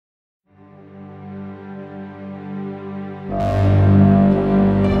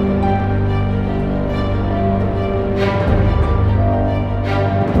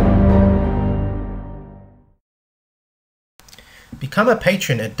Become a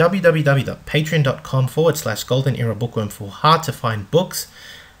patron at www.patreon.com/Golden Era Bookworm for hard to find books,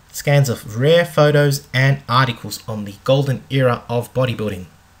 scans of rare photos and articles on the golden era of bodybuilding.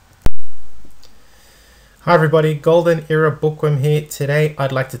 Hi everybody, Golden Era Bookworm here. Today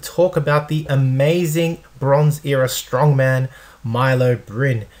I'd like to talk about the amazing Bronze Era strongman Milo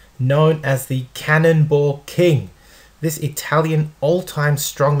Brinn, known as the Cannonball King. This Italian all-time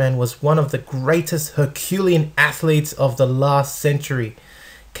strongman was one of the greatest Herculean athletes of the last century,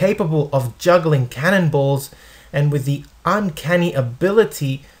 capable of juggling cannonballs and with the uncanny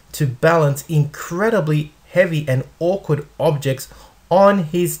ability to balance incredibly heavy and awkward objects on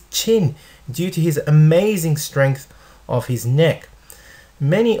his chin due to his amazing strength of his neck.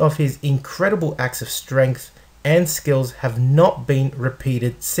 Many of his incredible acts of strength and skills have not been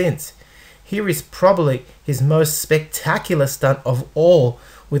repeated since. Here is probably his most spectacular stunt of all,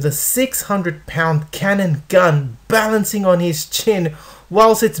 with a 600-pound cannon gun balancing on his chin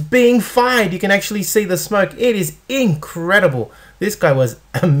whilst it's being fired. You can actually see the smoke. It is incredible. This guy was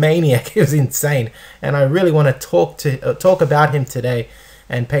a maniac. He was insane, and I really want to talk about him today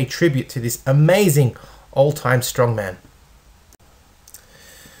and pay tribute to this amazing all-time strongman.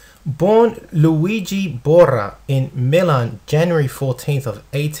 Born Luigi Borra in Milan, January 14th of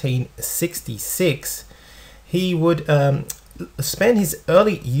 1866, he would spend his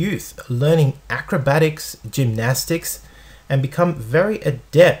early youth learning acrobatics, gymnastics, and become very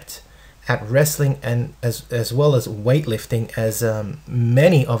adept at wrestling and as well as weightlifting, as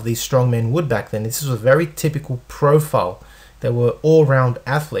many of these strongmen would back then. This was a very typical profile. They were all-round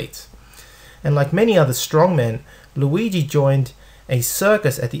athletes. And like many other strongmen, Luigi joined a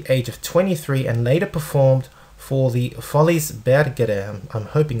circus at the age of 23 and later performed for the Follies Bergere, I'm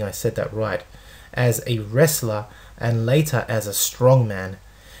hoping I said that right, as a wrestler and later as a strongman.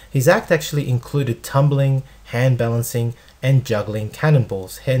 His act actually included tumbling, hand balancing and juggling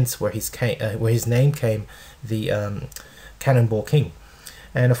cannonballs, hence where his name came, the Cannonball King.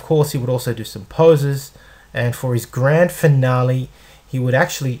 And of course he would also do some poses, and for his grand finale he would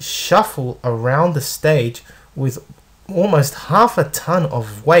actually shuffle around the stage with almost half a ton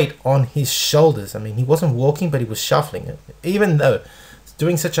of weight on his shoulders. I mean, he wasn't walking, but he was shuffling. Even though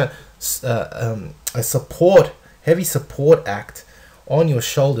doing such a heavy support act on your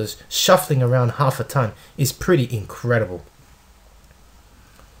shoulders, shuffling around half a ton is pretty incredible.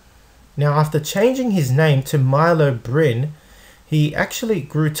 Now, after changing his name to Milo Brinn, he actually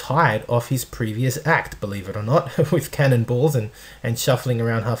grew tired of his previous act, believe it or not, with cannonballs and shuffling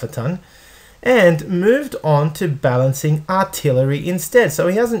around half a ton, and moved on to balancing artillery instead. So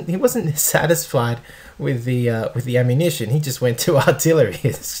he wasn't satisfied with the ammunition. He just went to artillery.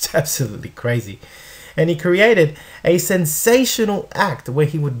 It's absolutely crazy. And he created a sensational act where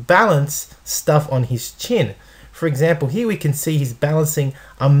he would balance stuff on his chin. For example, here we can see he's balancing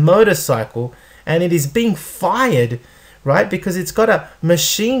a motorcycle and it is being fired, right? Because it's got a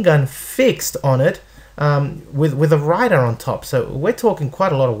machine gun fixed on it with a rider on top. So we're talking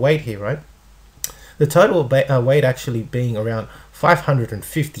quite a lot of weight here, right? The total weight actually being around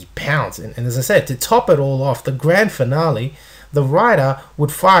 550 pounds. And as I said, to top it all off, the grand finale, the rider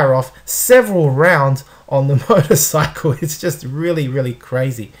would fire off several rounds on the motorcycle. It's just really, really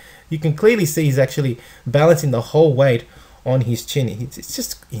crazy. You can clearly see he's actually balancing the whole weight on his chin. It's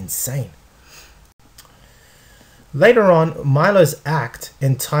just insane. Later on, Milo's act,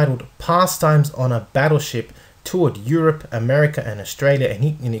 entitled Pastimes on a Battleship, toured Europe, America and Australia, and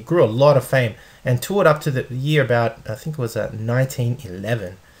he grew a lot of fame and toured up to the year about, I think it was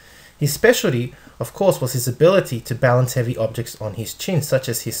 1911. His specialty, of course, was his ability to balance heavy objects on his chin, such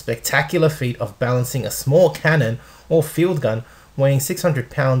as his spectacular feat of balancing a small cannon or field gun weighing 600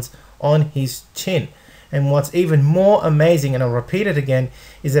 pounds on his chin. And what's even more amazing, and I'll repeat it again,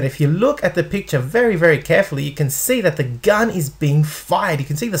 is that if you look at the picture very, very carefully, you can see that the gun is being fired. You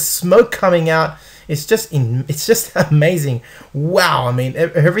can see the smoke coming out. It's just amazing. Wow. I mean,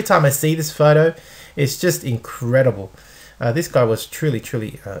 every time I see this photo, it's just incredible. This guy was truly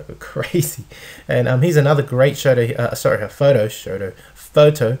crazy. And here's another great photo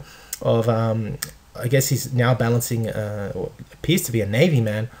of, I guess he's now balancing, what appears to be a Navy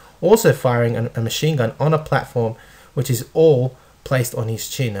man, also firing a machine gun on a platform, which is all placed on his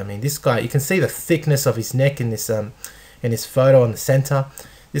chin. I mean, this guy, you can see the thickness of his neck in this photo in the center.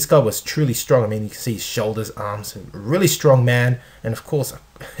 This guy was truly strong. I mean, you can see his shoulders, arms, a really strong man, and of course,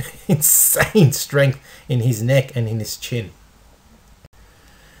 insane strength in his neck and in his chin.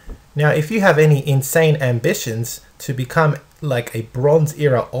 Now, if you have any insane ambitions to become like a Bronze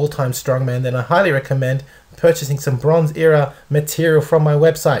Era all-time strongman, then I highly recommend purchasing some Bronze Era material from my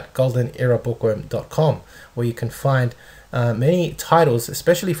website, goldenerabookworm.com, where you can find many titles,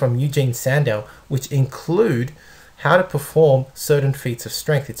 especially from Eugene Sandow, which include how to perform certain feats of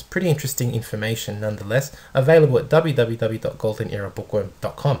strength. It's pretty interesting information nonetheless, available at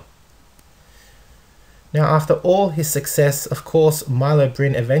www.goldenerabookworm.com. Now, after all his success, of course, Milo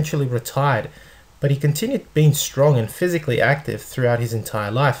Brinn eventually retired, but he continued being strong and physically active throughout his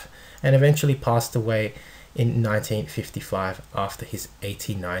entire life, and eventually passed away in 1955 after his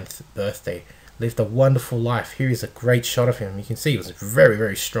 89th birthday. Lived a wonderful life. Here is a great shot of him. You can see he was a very,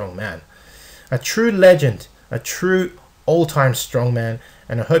 very strong man. A true legend, a true all-time strongman,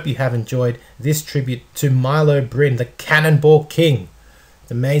 and I hope you have enjoyed this tribute to Milo Brinn, the Cannonball King.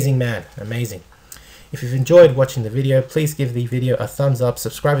 Amazing man, amazing. If you've enjoyed watching the video, please give the video a thumbs up,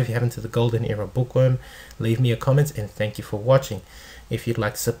 subscribe if you haven't to the Golden Era Bookworm, leave me a comment, and thank you for watching. If you'd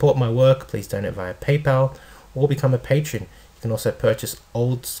like to support my work, please donate via PayPal or become a patron. You can also purchase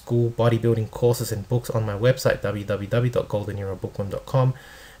old school bodybuilding courses and books on my website, www.goldenerabookworm.com.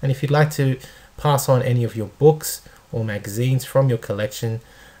 And if you'd like to pass on any of your books or magazines from your collection,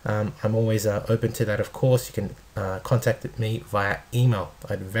 I'm always open to that, of course. You can contact me via email.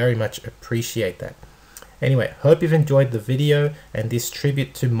 I'd very much appreciate that. Anyway, hope you've enjoyed the video and this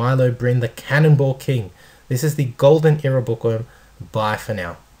tribute to Milo Brinn, the Cannonball King. This is the Golden Era Bookworm. Bye for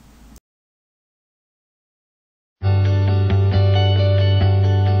now.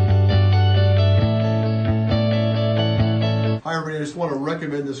 Hi everybody, I just want to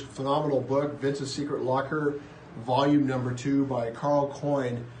recommend this phenomenal book, Vince's Secret Locker, volume number 2 by Carl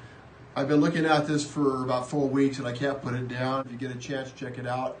Coyne. I've been looking at this for about 4 weeks and I can't put it down. If you get a chance, check it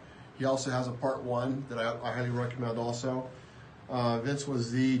out. He also has a part 1 that I highly recommend also. Vince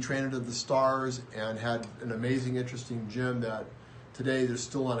was the trainer of the stars and had an amazing, interesting gym that today there's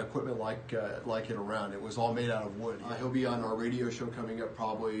still not equipment like it around. It was all made out of wood. He'll be on our radio show coming up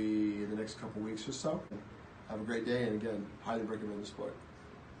probably in the next couple weeks or so. Have a great day, and again, highly recommend this book.